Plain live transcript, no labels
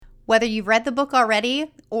Whether you've read the book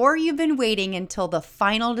already or you've been waiting until the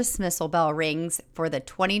final dismissal bell rings for the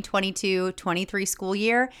 2022-23 school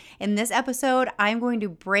year, in this episode, I'm going to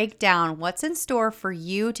break down what's in store for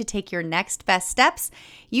you to take your next best steps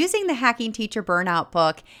using the Hacking Teacher Burnout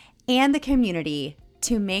book and the community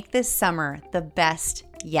to make this summer the best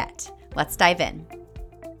yet. Let's dive in.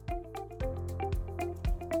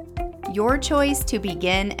 Your choice to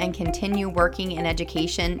begin and continue working in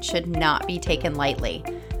education should not be taken lightly.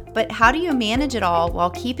 But how do you manage it all while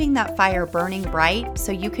keeping that fire burning bright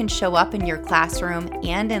so you can show up in your classroom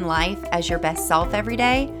and in life as your best self every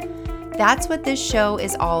day? That's what this show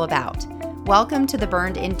is all about. Welcome to the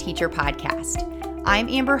Burned In Teacher podcast. I'm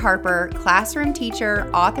Amber Harper, classroom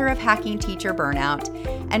teacher, author of Hacking Teacher Burnout,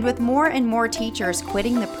 and with more and more teachers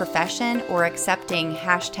quitting the profession or accepting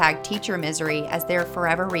 #teacher misery as their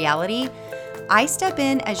forever reality, I step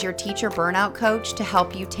in as your teacher burnout coach to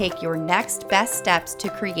help you take your next best steps to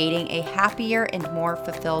creating a happier and more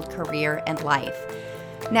fulfilled career and life.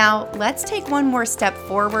 Now, let's take one more step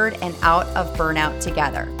forward and out of burnout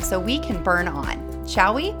together so we can burn on.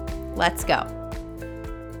 Shall we? Let's go.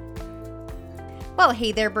 Well,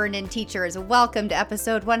 hey there, Burned In Teachers. Welcome to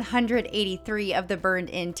episode 183 of the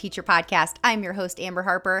Burned In Teacher podcast. I'm your host, Amber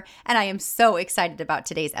Harper, and I am so excited about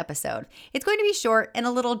today's episode. It's going to be short and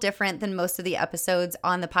a little different than most of the episodes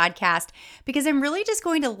on the podcast because I'm really just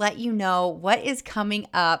going to let you know what is coming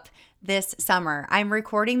up this summer. I'm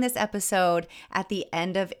recording this episode at the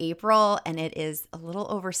end of April, and it is a little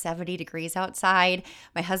over 70 degrees outside.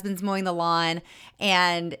 My husband's mowing the lawn,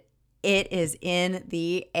 and it is in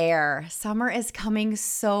the air. Summer is coming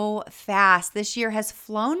so fast. This year has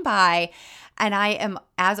flown by, and I am,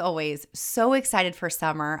 as always, so excited for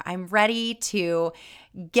summer. I'm ready to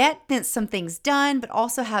get some things done, but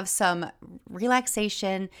also have some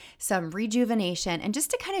relaxation, some rejuvenation, and just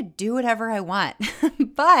to kind of do whatever I want.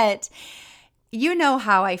 But you know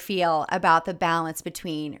how I feel about the balance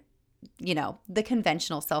between the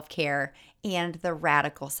conventional self-care and the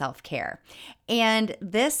radical self-care. And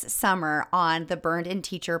this summer on the Burned In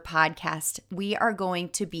Teacher podcast, we are going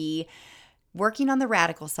to be working on the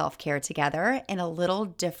radical self-care together in a little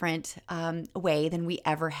different way than we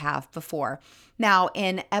ever have before. Now,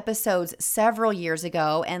 in episodes several years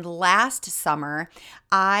ago and last summer,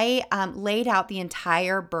 I laid out the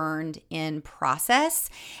entire Burned In process,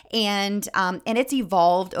 and it's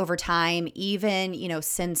evolved over time, even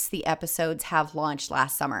since the episodes have launched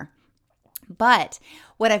last summer. But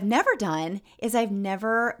what I've never done is I've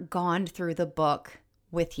never gone through the book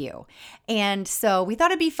with you. And so we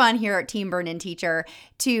thought it'd be fun here at Team Burned In Teacher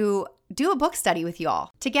to do a book study with you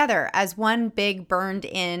all together as one big Burned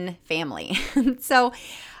In family. So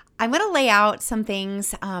I'm going to lay out some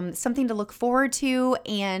things, something to look forward to,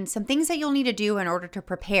 and some things that you'll need to do in order to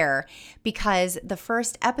prepare, because the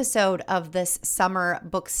first episode of this summer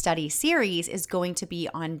book study series is going to be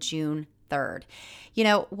on June 3rd.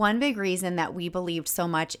 One big reason that we believed so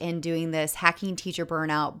much in doing this Hacking Teacher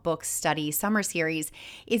Burnout book study summer series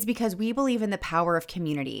is because we believe in the power of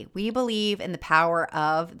community. We believe in the power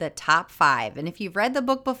of the top 5. And if you've read the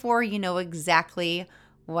book before, you know exactly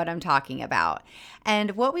what I'm talking about.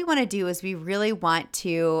 And what we want to do is we really want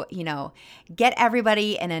to, get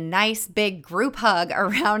everybody in a nice big group hug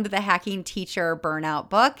around the Hacking Teacher Burnout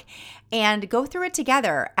book and go through it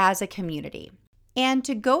together as a community. And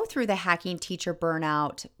to go through the Hacking Teacher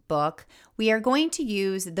Burnout book, we are going to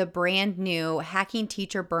use the brand new Hacking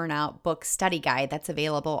Teacher Burnout book study guide that's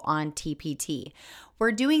available on TPT.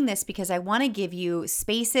 We're doing this because I want to give you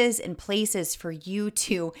spaces and places for you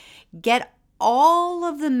to get all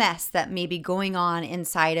of the mess that may be going on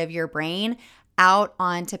inside of your brain out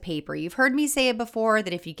onto paper. You've heard me say it before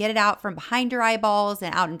that if you get it out from behind your eyeballs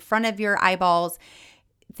and out in front of your eyeballs,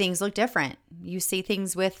 things look different. You see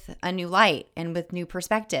things with a new light and with new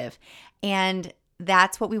perspective. And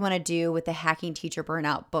that's what we want to do with the Hacking Teacher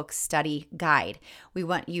Burnout book study guide. We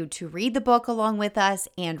want you to read the book along with us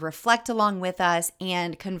and reflect along with us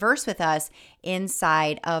and converse with us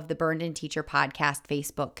inside of the Burned In Teacher podcast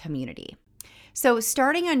Facebook community. So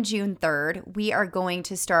starting on June 3rd, we are going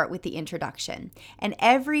to start with the introduction. And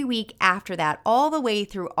every week after that, all the way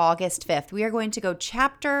through August 5th, we are going to go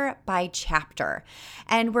chapter by chapter.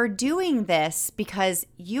 And we're doing this because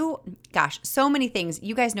so many things.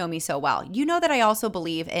 You guys know me so well. You know that I also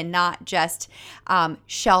believe in not just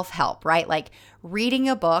shelf help, right? Like reading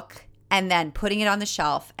a book and then putting it on the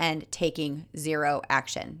shelf and taking zero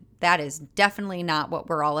action. That is definitely not what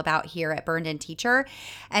we're all about here at Burned In Teacher.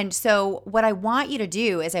 And so what I want you to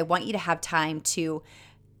do is I want you to have time to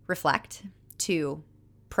reflect, to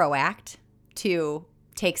proact, to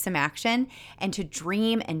take some action and to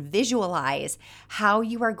dream and visualize how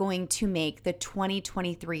you are going to make the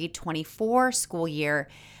 2023-24 school year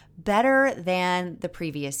better than the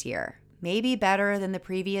previous year. Maybe better than the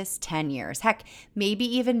previous 10 years. Heck, maybe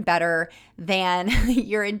even better than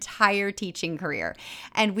your entire teaching career.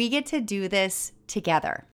 And we get to do this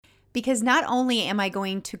together. Because not only am I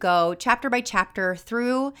going to go chapter by chapter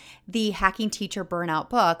through the Hacking Teacher Burnout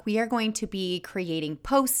book, we are going to be creating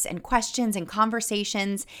posts and questions and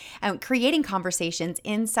conversations and creating conversations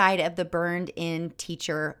inside of the Burned In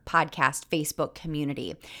Teacher podcast Facebook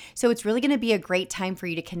community. So it's really going to be a great time for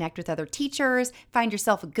you to connect with other teachers, find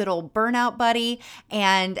yourself a good old burnout buddy,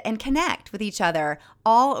 and connect with each other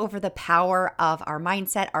all over the power of our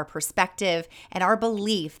mindset, our perspective, and our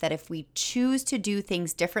belief that if we choose to do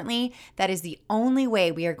things differently, that is the only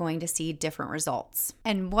way we are going to see different results.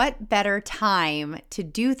 And what better time to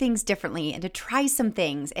do things differently and to try some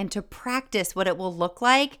things and to practice what it will look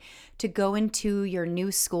like to go into your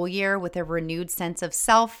new school year with a renewed sense of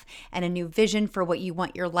self and a new vision for what you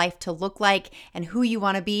want your life to look like and who you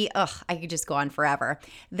want to be. I could just go on forever.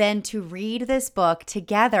 Then to read this book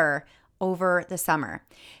together over the summer.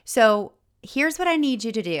 So here's what I need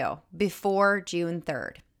you to do before June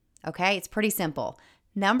 3rd. Okay, it's pretty simple.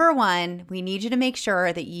 Number one, we need you to make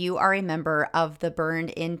sure that you are a member of the Burned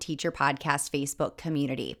In Teacher Podcast Facebook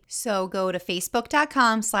community. So go to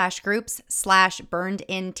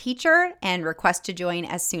facebook.com/groups/burnedinteacher and request to join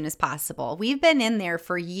as soon as possible. We've been in there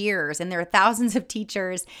for years and there are thousands of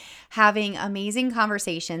teachers having amazing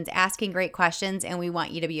conversations, asking great questions, and we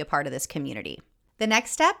want you to be a part of this community. The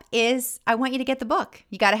next step is I want you to get the book.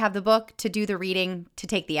 You got to have the book to do the reading, to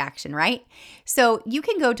take the action, right? So you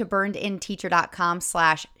can go to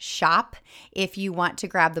burnedinteacher.com/shop if you want to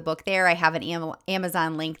grab the book there. I have an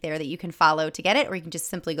Amazon link there that you can follow to get it, or you can just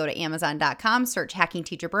simply go to amazon.com, search Hacking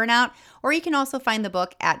Teacher Burnout, or you can also find the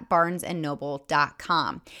book at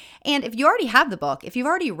barnesandnoble.com. And if you already have the book, if you've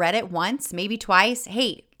already read it once, maybe twice,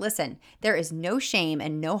 hey, listen, there is no shame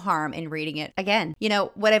and no harm in reading it again. You know,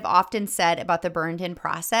 what I've often said about the Burned In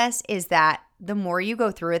process is that the more you go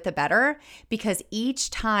through it, the better, because each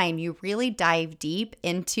time you really dive deep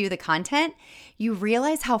into the content, you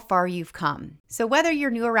realize how far you've come. So whether you're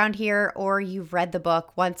new around here or you've read the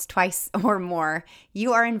book once, twice, or more,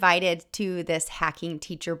 you are invited to this Hacking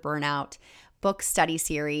Teacher Burnout book study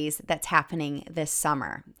series that's happening this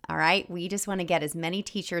summer. All right. We just want to get as many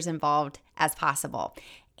teachers involved as possible.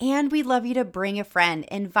 And we'd love you to bring a friend,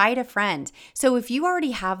 invite a friend. So if you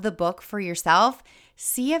already have the book for yourself,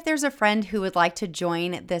 see if there's a friend who would like to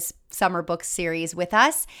join this summer book series with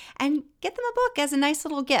us and get them a book as a nice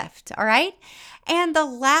little gift, all right? And the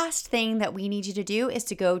last thing that we need you to do is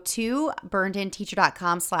to go to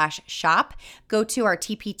burnedinteacher.com/shop. Go to our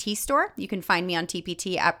TPT store. You can find me on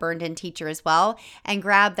TPT at Burned In Teacher as well, and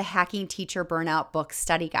grab the Hacking Teacher Burnout book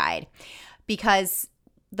study guide, because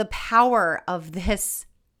the power of this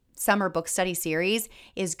summer book study series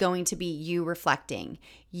is going to be you reflecting,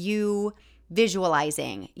 you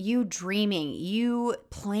visualizing, you dreaming, you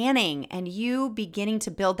planning, and you beginning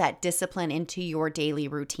to build that discipline into your daily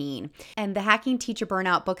routine. And the Hacking Teacher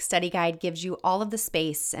Burnout book study guide gives you all of the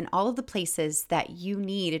space and all of the places that you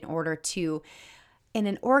need in order to, in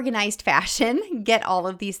an organized fashion, get all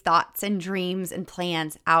of these thoughts and dreams and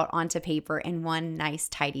plans out onto paper in one nice,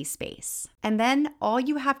 tidy space. And then all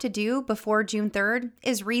you have to do before June 3rd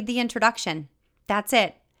is read the introduction. That's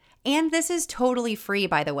it. And this is totally free,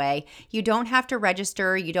 by the way. You don't have to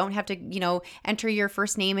register. You don't have to, enter your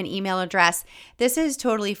first name and email address. This is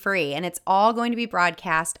totally free, and it's all going to be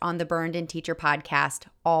broadcast on the Burned In Teacher podcast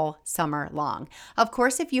all summer long. Of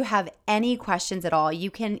course, if you have any questions at all,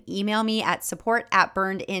 you can email me at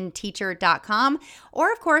support@burnedinteacher.com,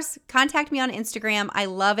 or of course, contact me on Instagram. I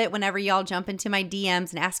love it whenever y'all jump into my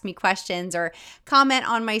DMs and ask me questions or comment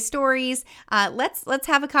on my stories. Let's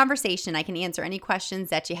have a conversation. I can answer any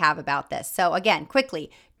questions that you have about this. So again,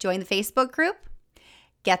 quickly, join the Facebook group,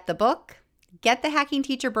 get the book, get the Hacking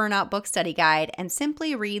Teacher Burnout book study guide, and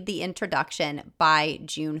simply read the introduction by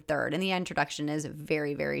June 3rd. And the introduction is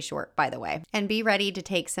very, very short, by the way. And be ready to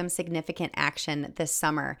take some significant action this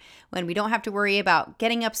summer when we don't have to worry about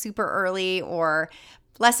getting up super early or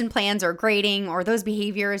lesson plans or grading or those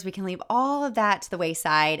behaviors. We can leave all of that to the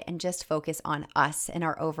wayside and just focus on us and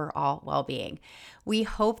our overall well-being. We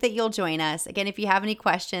hope that you'll join us. Again, if you have any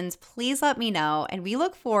questions, please let me know. And we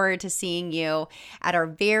look forward to seeing you at our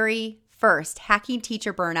very first Hacking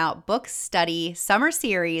Teacher Burnout book study summer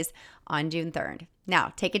series on June 3rd.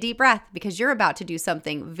 Now, take a deep breath because you're about to do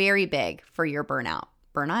something very big for your burnout.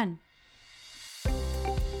 Burn on.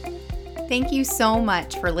 Thank you so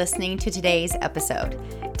much for listening to today's episode.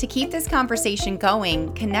 To keep this conversation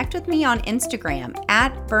going, connect with me on Instagram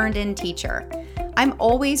 @BurnedInTeacher. I'm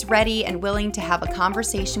always ready and willing to have a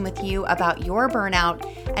conversation with you about your burnout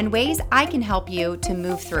and ways I can help you to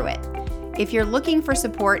move through it. If you're looking for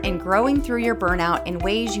support in growing through your burnout in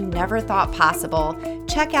ways you never thought possible,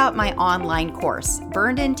 check out my online course,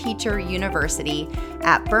 Burned In Teacher University,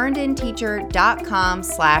 at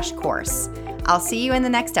burnedinteacher.com/course. I'll see you in the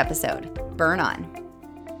next episode. Burn on.